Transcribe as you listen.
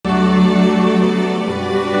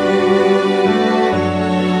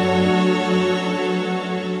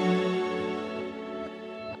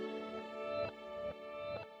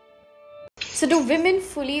do women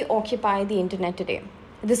fully occupy the internet today?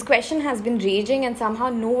 This question has been raging, and somehow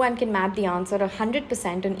no one can map the answer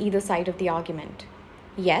 100% on either side of the argument.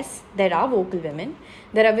 Yes, there are vocal women.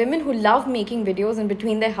 There are women who love making videos in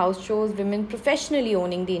between their house chores, women professionally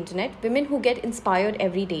owning the internet, women who get inspired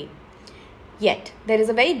every day. Yet, there is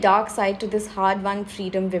a very dark side to this hard won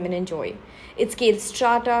freedom women enjoy. It scales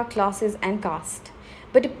strata, classes, and caste.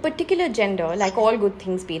 But a particular gender, like all good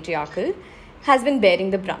things patriarchal, has been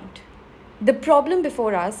bearing the brunt. The problem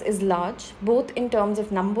before us is large, both in terms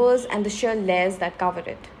of numbers and the sheer layers that cover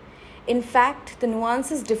it. In fact, the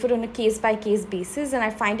nuances differ on a case by case basis, and I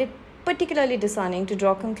find it particularly discerning to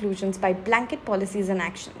draw conclusions by blanket policies and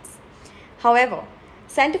actions. However,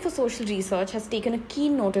 Center for Social Research has taken a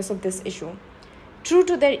keen notice of this issue. True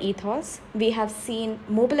to their ethos, we have seen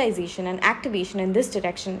mobilization and activation in this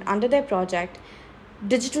direction under their project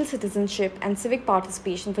Digital Citizenship and Civic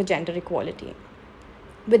Participation for Gender Equality.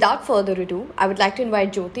 Without further ado, I would like to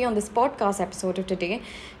invite Jyoti on this podcast episode of today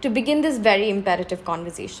to begin this very imperative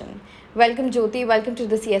conversation. Welcome, Jyoti. Welcome to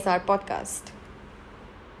the CSR podcast.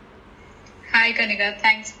 Hi, Kanika.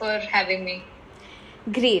 Thanks for having me.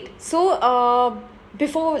 Great. So,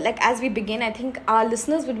 as we begin, I think our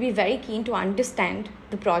listeners would be very keen to understand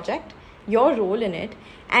the project, your role in it,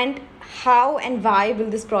 and how and why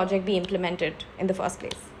will this project be implemented in the first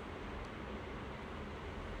place?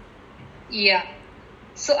 Yeah.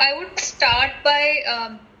 So I would start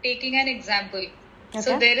by taking an example. Okay.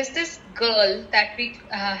 So there is this girl that we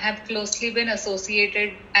have closely been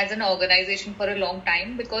associated as an organization for a long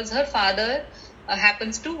time because her father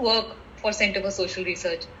happens to work for Center for Social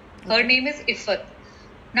Research. Her name is Ifat.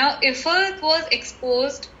 Now, Ifat was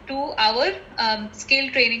exposed to our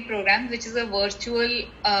skill training program, which is a virtual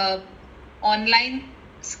online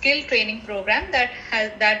skill training program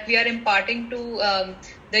that we are imparting to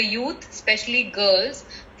the youth, especially girls,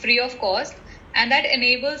 free of cost, and that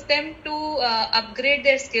enables them to upgrade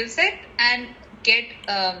their skill set and get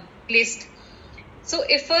placed. So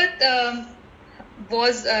Ifat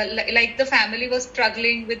was like the family was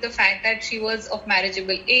struggling with the fact that she was of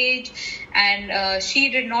marriageable age and she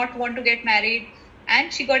did not want to get married,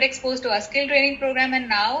 and she got exposed to our skill training program and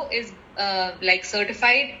now is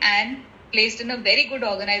certified and placed in a very good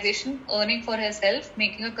organization, earning for herself,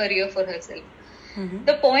 making a career for herself. Mm-hmm.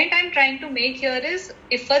 The point I'm trying to make here is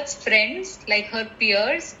Ifat's friends, like her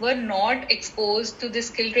peers, were not exposed to this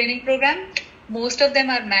skill training program. Most of them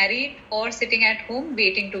are married or sitting at home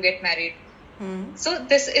waiting to get married. Mm-hmm. So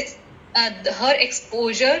this is her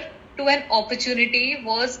exposure to an opportunity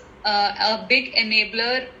was a big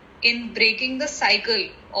enabler in breaking the cycle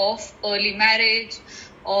of early marriage,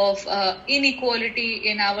 of inequality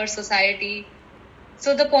in our society.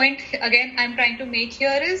 So the point again I'm trying to make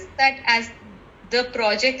here is that as the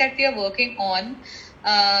project that we are working on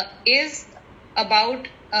is about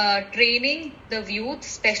training the youth,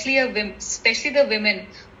 especially the women,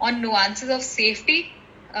 on nuances of safety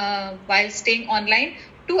while staying online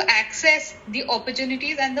to access the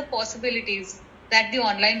opportunities and the possibilities that the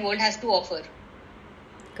online world has to offer.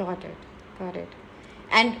 Got it.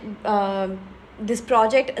 And this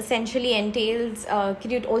project essentially entails,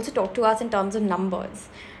 could you also talk to us in terms of numbers?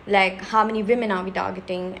 Like how many women are we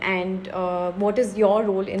targeting and what is your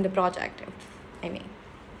role in the project?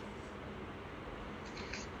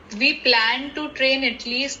 We plan to train at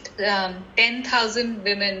least 10,000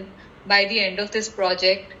 women by the end of this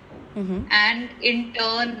project. Mm-hmm. And in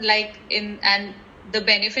turn, and the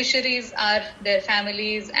beneficiaries are their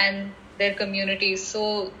families and their communities.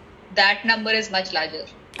 So that number is much larger.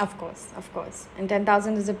 Of course. And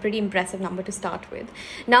 10,000 is a pretty impressive number to start with.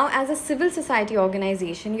 Now, as a civil society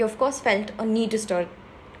organization, you of course felt a need to start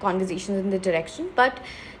conversations in the direction. But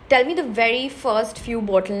tell me the very first few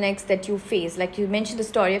bottlenecks that you faced. Like you mentioned the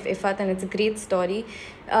story of Ifat, and it's a great story.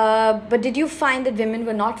 But did you find that women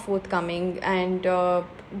were not forthcoming, and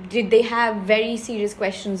did they have very serious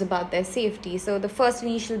questions about their safety? So the first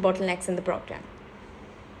initial bottlenecks in the program.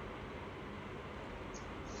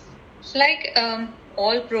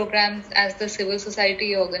 All programs as the civil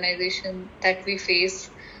society organization that we face,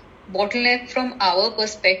 bottleneck from our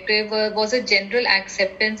perspective was a general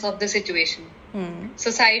acceptance of the situation.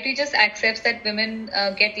 Society just accepts that women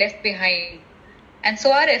get left behind. And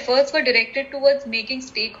so our efforts were directed towards making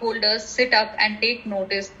stakeholders sit up and take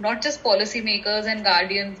notice, not just policymakers and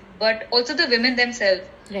guardians, but also the women themselves,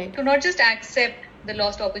 right, to not just accept the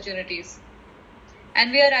lost opportunities.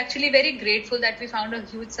 And we are actually very grateful that we found a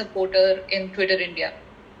huge supporter in Twitter India.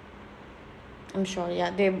 I'm sure,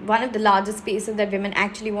 yeah. They're one of the largest spaces that women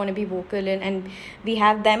actually want to be vocal in, and we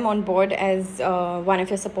have them on board as one of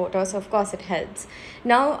your supporters. So of course, it helps.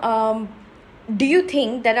 Now, Do you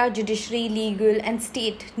think that our judiciary, legal, and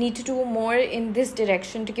state need to do more in this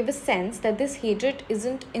direction to give a sense that this hatred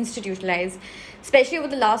isn't institutionalized? Especially over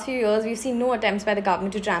the last few years, we've seen no attempts by the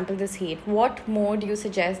government to trample this hate. What more do you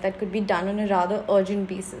suggest that could be done on a rather urgent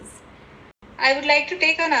basis? I would like to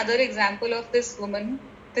take another example of this woman.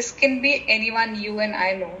 This can be anyone you and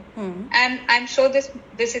I know. And I'm sure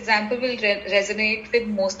this example will resonate with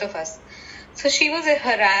most of us. So she was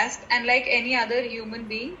harassed, and like any other human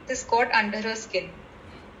being, this got under her skin.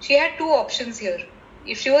 She had two options here.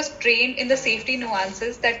 If she was trained in the safety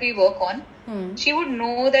nuances that we work on, she would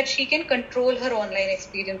know that she can control her online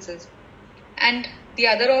experiences. And the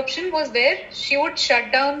other option was where she would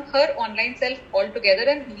shut down her online self altogether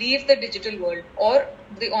and leave the digital world or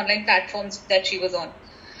the online platforms that she was on.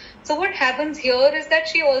 So what happens here is that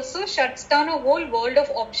she also shuts down a whole world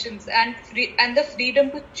of options and the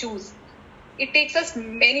freedom to choose. It takes us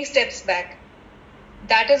many steps back.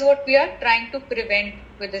 That is what we are trying to prevent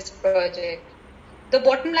with this project. The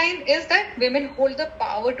bottom line is that women hold the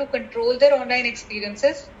power to control their online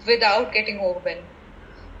experiences without getting overwhelmed.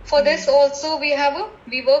 For this also, we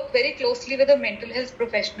work very closely with a mental health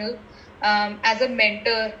professional as a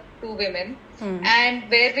mentor to women, and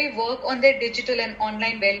where we work on their digital and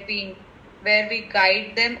online well-being, where we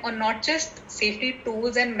guide them on not just safety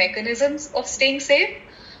tools and mechanisms of staying safe,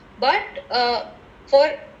 but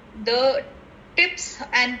for the tips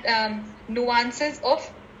and nuances of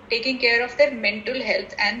taking care of their mental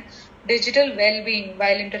health and digital well-being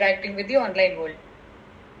while interacting with the online world.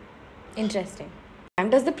 Interesting.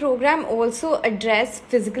 Does the program also address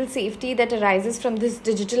physical safety that arises from this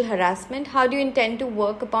digital harassment? How do you intend to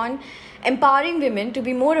work upon empowering women to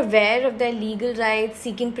be more aware of their legal rights,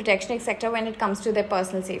 seeking protection, etc., when it comes to their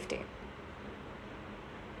personal safety?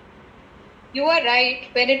 You are right.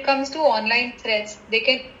 When it comes to online threats, they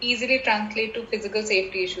can easily translate to physical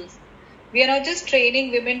safety issues. We are not just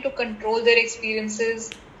training women to control their experiences,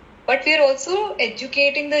 but we are also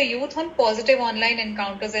educating the youth on positive online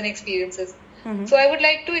encounters and experiences. So I would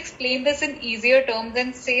like to explain this in easier terms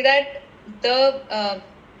and say that the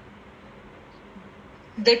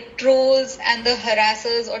trolls and the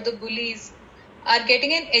harassers or the bullies are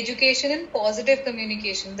getting an education in positive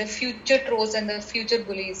communication, the future trolls and the future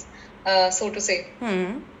bullies, so to say.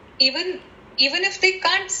 Even if they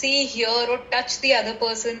can't see, hear or touch the other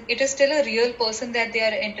person, it is still a real person that they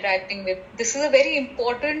are interacting with. This is a very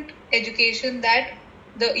important education that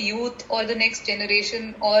the youth or the next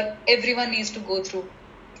generation or everyone needs to go through.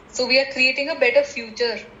 So we are creating a better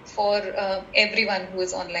future for everyone who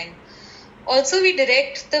is online. Also, we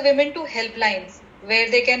direct the women to helplines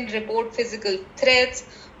where they can report physical threats,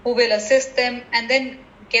 who will assist them and then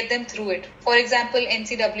get them through it. For example,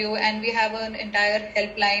 NCW, and we have an entire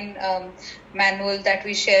helpline manual that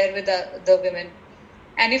we share with the women.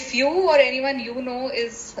 And if you or anyone you know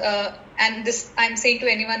is, and this I'm saying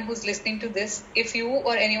to anyone who's listening to this, if you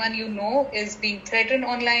or anyone you know is being threatened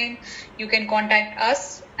online, you can contact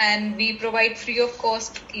us and we provide free of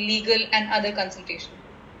cost legal and other consultation.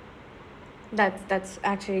 That's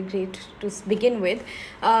actually great to begin with.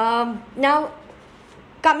 Now,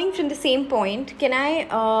 coming from the same point, can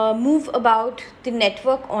I move about the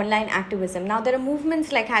network online activism? Now, there are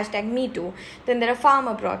movements like #MeToo, then there are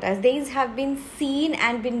farmer protests. These have been seen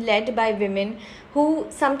and been led by women who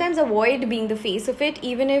sometimes avoid being the face of it,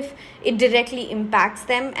 even if it directly impacts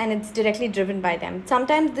them and it's directly driven by them.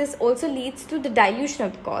 Sometimes this also leads to the dilution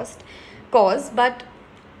of the cause, but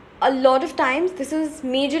a lot of times this is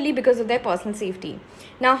majorly because of their personal safety.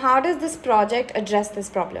 Now, how does this project address this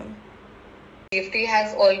problem? Safety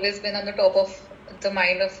has always been on the top of the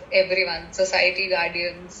mind of everyone, society,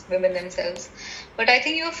 guardians, women themselves. But I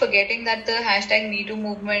think you're forgetting that the #MeToo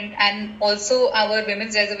movement and also our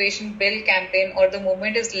Women's Reservation Bill campaign or the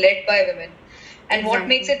movement is led by women. And what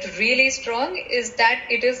makes it really strong is that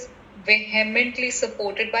it is vehemently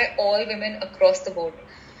supported by all women across the board.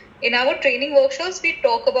 In our training workshops, we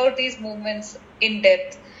talk about these movements in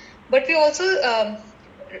depth, but we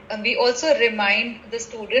also remind the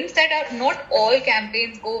students that not all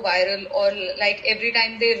campaigns go viral or like every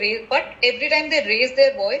time they raise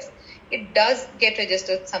their voice, it does get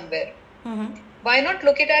registered somewhere. Why not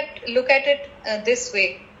look at it this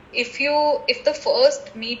way? If the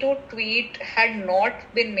first Me Too tweet had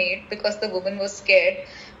not been made because the woman was scared,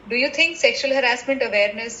 do you think sexual harassment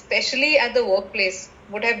awareness, especially at the workplace,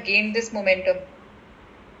 would have gained this momentum?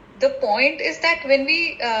 The point is that when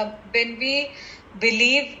we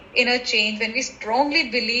believe in a change, when we strongly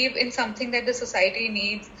believe in something that the society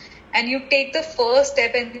needs, and you take the first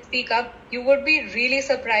step and speak up, you would be really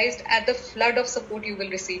surprised at the flood of support you will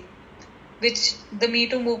receive. which the Me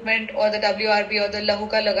Too movement or the WRB or the Lahu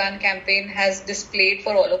Ka Lagan campaign has displayed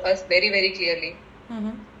for all of us very, very clearly.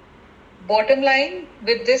 Bottom line,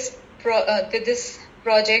 with this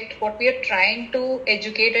project, what we are trying to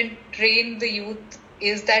educate and train the youth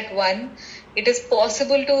is that, one, it is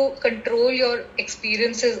possible to control your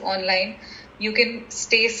experiences online. You can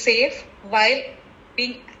stay safe while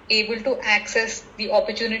being able to access the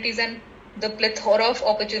opportunities and the plethora of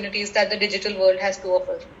opportunities that the digital world has to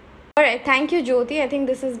offer. All right, thank you, Jyoti. I think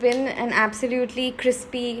this has been an absolutely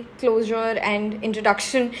crispy closure and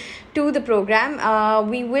introduction to the program.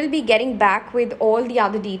 We will be getting back with all the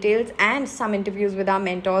other details and some interviews with our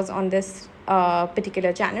mentors on this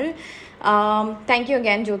particular channel. Thank you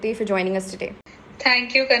again, Jyoti, for joining us today.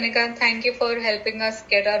 Thank you, Kanika. Thank you for helping us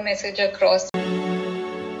get our message across.